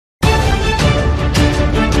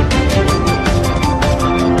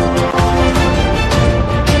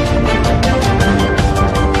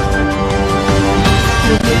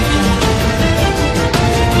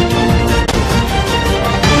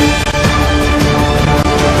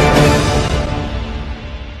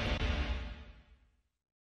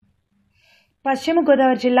పశ్చిమ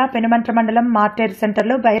గోదావరి జిల్లా పెనుమంట్ర మండలం మార్టేరు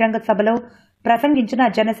సెంటర్లో బహిరంగ సభలో ప్రసంగించిన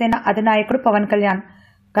జనసేన అధినాయకుడు పవన్ కళ్యాణ్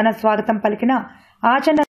ఘన స్వాగతం పలికిన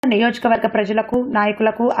ఆచంట నియోజకవర్గ ప్రజలకు,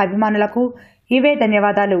 నాయకులకు, అభిమానులకు ఇవే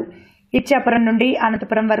ధన్యవాదాలు. ఇచ్చాపురం నుండి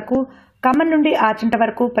అనంతపురం వరకు, ఖమ్మం నుండి ఆచంట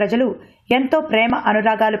వరకు ప్రజలు ఎంతో ప్రేమ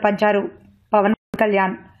అనురాగాలు పంచారు. పవన్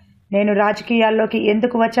కళ్యాణ్, నేను రాజకీయాల్లోకి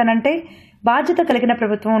ఎందుకు వచ్చానంటే బాధ్యత కలిగిన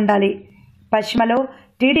ప్రభుత్వం ఉండాలి. పశ్చిమలో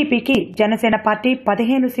టీడీపీకి జనసేన పార్టీ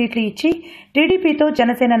 15 సీట్లు ఇచ్చి టీడీపీతో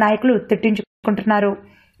జనసేన నాయకులు తిట్టించుకుంటున్నారు.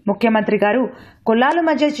 ముఖ్యమంత్రి గారు కులాల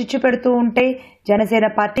మధ్య చిచ్చు పెడుతూ ఉంటే జనసేన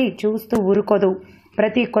పార్టీ చూస్తూ ఊరుకోదు.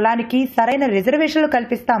 ప్రతి కులానికి సరైన రిజర్వేషన్లు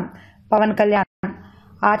కల్పిస్తాం. పవన్ కళ్యాణ్.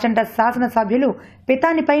 ఆచంట శాసనసభ్యులు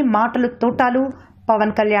పితానిపై మాటలు తూటాలు.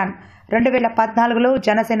 పవన్ కళ్యాణ్ 2014లో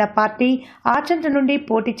జనసేన పార్టీ ఆచంట నుండి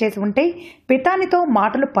పోటీ చేసి ఉంటే పితానితో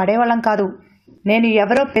మాటలు పడేవాళ్ళం కాదు. నేను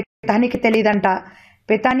ఎవరో పితానికి తెలియదంట.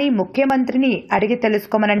 పితాని ముఖ్యమంత్రిని అడిగి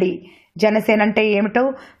తెలుసుకోమనండి. జనసేన అంటే ఏమిటో,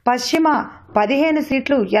 పశ్చిమ 15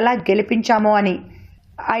 సీట్లు ఎలా గెలిపించామో అని.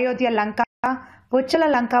 అయోధ్య లంక, పుచ్చల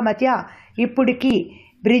లంక మధ్య ఇప్పుడికి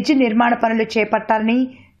బ్రిడ్జి నిర్మాణ పనులు చేపట్టాలని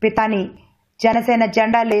పితాని. జనసేన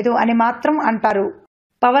జెండా లేదు అని మాత్రం అంటారు.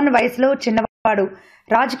 పవన్ వయసులో చిన్నవాడు,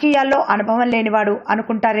 రాజకీయాల్లో అనుభవం లేనివాడు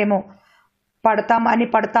అనుకుంటారేమో. పడతాం అని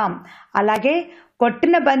పడతాం, అలాగే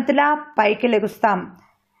కొట్టిన బంతిలా పైకి లెగుస్తాం.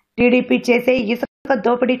 టీడీపీ చేసే ఇసుక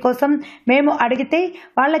దోపిడీ కోసం మేము అడిగితే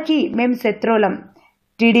వాళ్ళకి మేము శత్రువులం.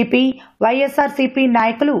 టీడీపీ, వైఎస్ఆర్సీపీ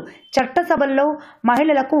నాయకులు చట్టసభల్లో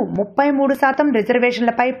మహిళలకు 33%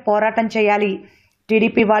 రిజర్వేషన్లపై పోరాటం చేయాలి.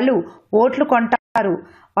 టీడీపీ వాళ్ళు ఓట్లు కొంటారు.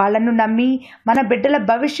 వాళ్లను నమ్మి మన బిడ్డల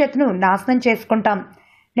భవిష్యత్తును నాశనం చేసుకుంటాం.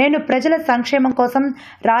 నేను ప్రజల సంక్షేమం కోసం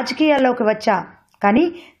రాజకీయాల్లోకి వచ్చా, కానీ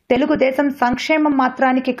తెలుగుదేశం సంక్షేమం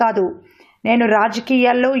మాత్రానికి కాదు. నేను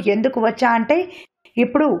రాజకీయాల్లో ఎందుకు వచ్చా అంటే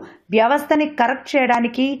ఇప్పుడు వ్యవస్థని కరెక్ట్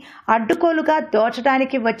చేయడానికి, అడ్డుకోలుగా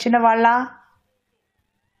దోచడానికి వచ్చిన వాళ్ళ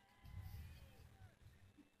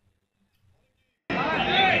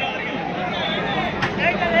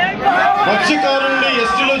మత్స్యకారుల్ని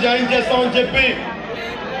ఎస్టీలో జాయిన్ చేస్తామని చెప్పి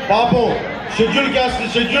పాపం షెడ్యూల్ క్యాస్ట్,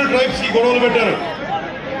 షెడ్యూల్ ట్రైబ్స్ కి గొడవలు పెట్టారు.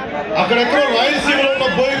 అక్కడెక్కడో రాయలసీమలో ఉన్న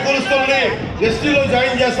బోయి కులస్తుల్ని ఎస్టీలో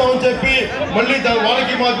జాయిన్ చేస్తామని చెప్పి మళ్ళీ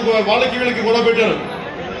వాళ్ళకి వీళ్ళకి గొడవ పెట్టారు.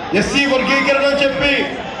 ఎస్సీ వర్గీకరణ అని చెప్పి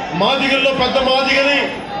మాదిగల్లో పెద్ద మాదిగని,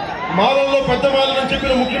 మాలల్లో పెద్ద మాలని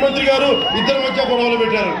చెప్పిన ముఖ్యమంత్రి గారు ఇద్దరి మధ్య గొడవలు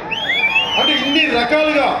పెట్టారు. అంటే ఇన్ని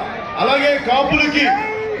రకాలుగా, అలాగే కాపులకి,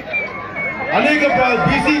 అనేక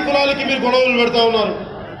బీసీ కులాలకి మీరు గొడవలు పెడతా ఉన్నారు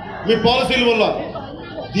మీ పాలసీల వల్ల.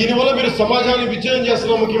 దీనివల్ల మీరు సమాజాన్ని విచ్ఛిన్నం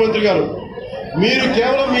చేస్తున్నారు ముఖ్యమంత్రి గారు. మీరు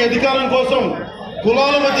కేవలం మీ అధికారం కోసం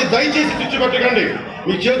కులాల మధ్య దయచేసి తెచ్చి పెట్టకండి.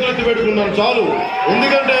 మీ చేతులెత్తి పెట్టుకున్నాను చాలు.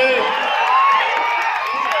 ఎందుకంటే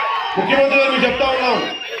ముఖ్యమంత్రి గారు మీకు చెప్తా ఉన్నాం,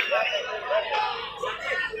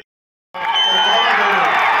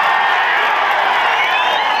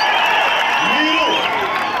 మీరు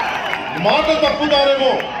మాట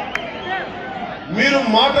తప్పుతారేమో, మీరు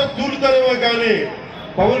మాట తూలుతారేమో, కానీ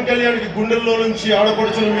పవన్ కళ్యాణ్కి గుండెల్లో నుంచి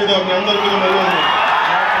ఆడపడుచుల మీద, మీ అందరి మీద మళ్ళీ.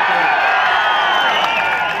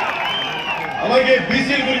 అలాగే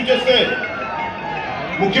బీసీల గురించి వస్తే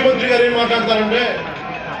ముఖ్యమంత్రి గారు ఏం మాట్లాడతారంటే,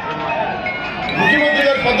 ముఖ్యమంత్రి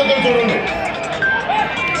గారి పద్ధతులు చూడండి.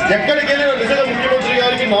 ఎక్కడికి వెళ్ళినా నిజంగా ముఖ్యమంత్రి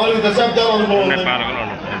గారికి 4 దశాబ్దాల అనుభవం ఉంది.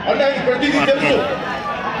 అంటే ఆయన ప్రతిదీ తెలుసు.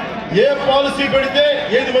 ఏ పాలసీ పెడితే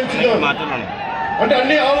ఏది మంచిదో అంటే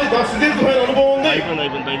అన్ని నాకు సుదీర్ఘమైన అనుభవం ఉంది.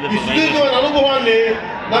 ఈ సుదీర్ఘమైన అనుభవాన్ని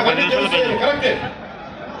నాకు అన్ని తెలుసు. కరెక్టే.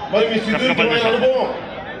 మరి మీ సుదీర్ఘమైన అనుభవం,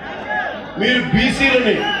 మీరు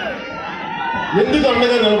బీసీలని ఎందుకు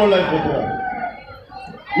అండగా నిలబడలేకపోతున్నారు?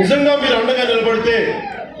 నిజంగా మీరు అండగా నిలబడితే,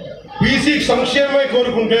 బీసీ సంక్షేమమే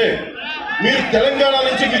కోరుకుంటే, మీరు తెలంగాణ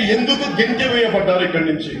నుంచి మీరు ఎందుకు గెంటి వేయబడ్డారు? ఇక్కడి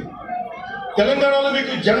నుంచి తెలంగాణలో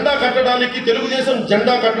మీకు జెండా కట్టడానికి, తెలుగుదేశం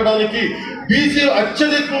జెండా కట్టడానికి, బీసీలు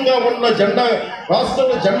అత్యధికంగా ఉన్న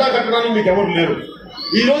రాష్ట్రంలో జెండా కట్టడానికి మీకు ఎవరు లేరు.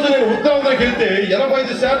 ఈ రోజు నేను ఉత్తరాంధ్రకి వెళ్తే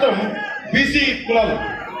 85% బీసీ కులాలు.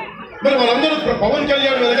 మరి వాళ్ళందరూ పవన్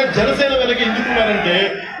కళ్యాణ్ వెనక, జనసేన వెనక ఎందుకున్నారంటే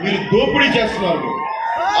మీరు దోపిడీ చేస్తున్నారు,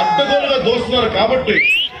 అడ్డగోలుగా దోస్తున్నారు కాబట్టి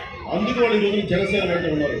అందుకు వాళ్ళు ఈ రోజు జనసేన వెంట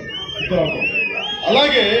ఉన్నారు ఉత్తరాంధ్ర.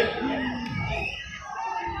 అలాగే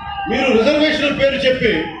మీరు రిజర్వేషన్ పేరు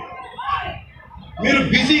చెప్పి మీరు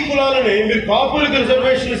బీసీ కులాలని, మీరు కాపులకి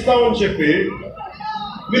రిజర్వేషన్ ఇస్తామని చెప్పి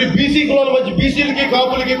మీరు బీసీ కులాల మధ్య, బీసీలకి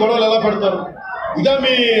కాపులకి గొడవలు ఎలా పెడతారు? ఇదా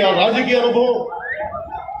మీ రాజకీయ అనుభవం?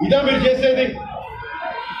 ఇదా మీరు చేసేది?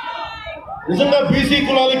 నిజంగా బీసీ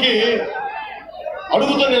కులాలకి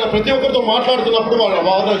అడుగుతా, నేను ప్రతి ఒక్కరితో మాట్లాడుతున్నప్పుడు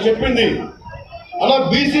వాళ్ళు చెప్పింది, అలా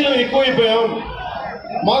బీసీలను ఎక్కువైపోయాం,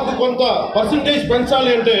 మాకు కొంత పర్సంటేజ్ పెంచాలి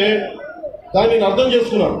అంటే దాన్ని నేను అర్థం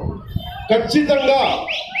చేసుకున్నాను. ఖచ్చితంగా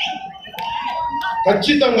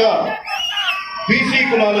బీసీ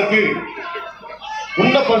కులాలకి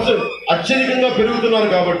ఉన్న పర్సెంట్ అత్యధికంగా పెరుగుతున్నారు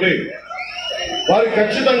కాబట్టి వారికి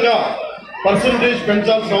ఖచ్చితంగా పర్సంటేజ్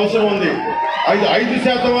పెంచాల్సిన అవసరం ఉంది.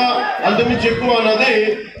 5% అంతమించి ఎక్కువ అన్నది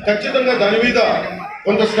ఖచ్చితంగా దాని మీద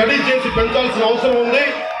కొంత స్టడీ చేసి పెంచాల్సిన అవసరం ఉంది.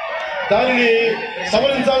 దానిని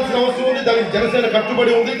సవరించాల్సిన అవసరం ఉంది. దానికి జనసేన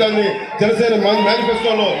కట్టుబడి ఉంది. దాన్ని జనసేన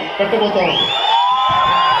మేనిఫెస్టోలో పెట్టబోతా ఉంది.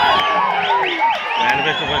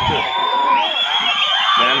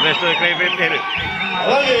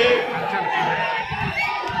 అలాగే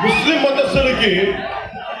ముస్లిం మతస్థులకి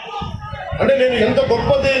అంటే నేను ఎంత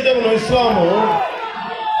గొప్పది అయితే మనం ఇస్లాము,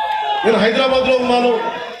 నేను హైదరాబాద్లో ఉన్నాను,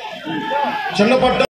 చిన్నపట్ట